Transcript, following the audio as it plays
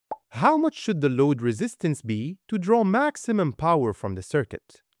How much should the load resistance be to draw maximum power from the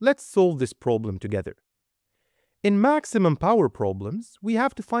circuit? Let's solve this problem together. In maximum power problems, we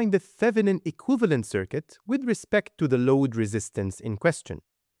have to find the Thévenin equivalent circuit with respect to the load resistance in question.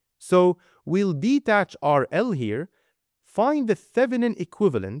 So we'll detach RL here, find the Thévenin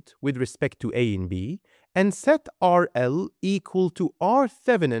equivalent with respect to A and B, and set RL equal to R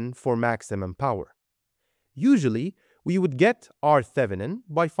Thévenin for maximum power. Usually, we would get R Thévenin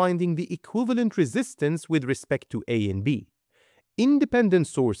by finding the equivalent resistance with respect to A and B. Independent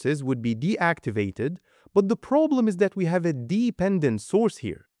sources would be deactivated, but the problem is that we have a dependent source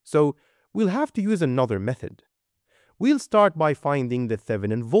here, so we'll have to use another method. We'll start by finding the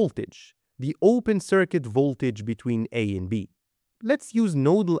Thévenin voltage, the open circuit voltage between A and B. Let's use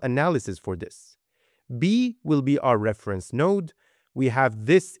nodal analysis for this. B will be our reference node. We have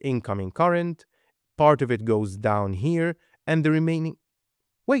this incoming current. Part of it goes down here, and the remaining...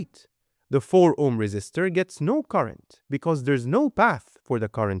 Wait, the 4 ohm resistor gets no current because there's no path for the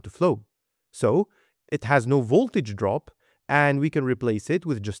current to flow. So it has no voltage drop, and we can replace it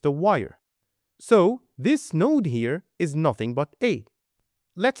with just a wire. So this node here is nothing but A.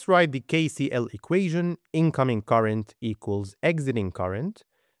 Let's write the KCL equation, incoming current equals exiting current,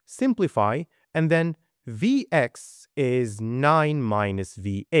 simplify, and then Vx is 9 minus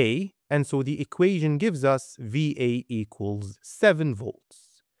Va, and so the equation gives us Va equals 7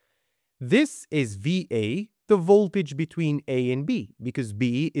 volts. This is Va, the voltage between A and B, because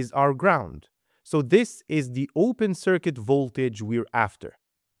B is our ground. So this is the open circuit voltage we're after.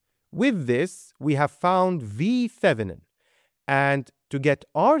 With this, we have found V Thévenin, and to get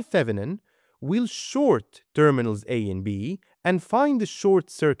R Thévenin, we'll short terminals A and B and find the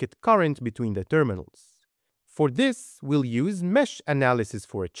short circuit current between the terminals. For this, we'll use mesh analysis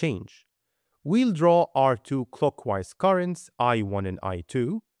for a change. We'll draw our two clockwise currents, I1 and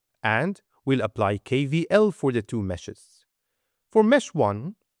I2, and we'll apply KVL for the two meshes. For mesh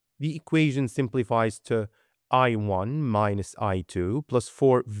 1, the equation simplifies to I1 minus I2 plus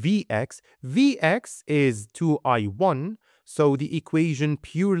 4 Vx. Vx is 2I1, so the equation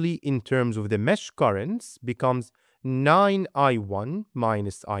purely in terms of the mesh currents becomes 9I1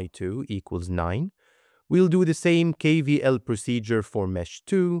 minus I2 equals 9. We'll do the same KVL procedure for mesh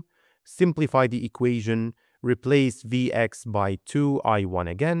 2, simplify the equation, replace Vx by 2I1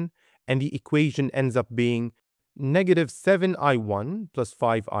 again, and the equation ends up being negative 7I1 plus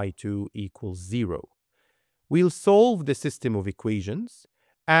 5I2 equals 0. We'll solve the system of equations,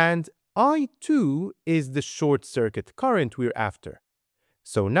 and I2 is the short circuit current we're after.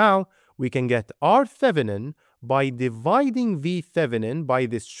 So now we can get R Thévenin by dividing V Thévenin by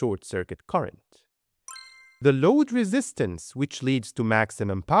this short circuit current. The load resistance which leads to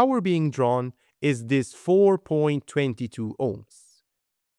maximum power being drawn is this 4.22 ohms.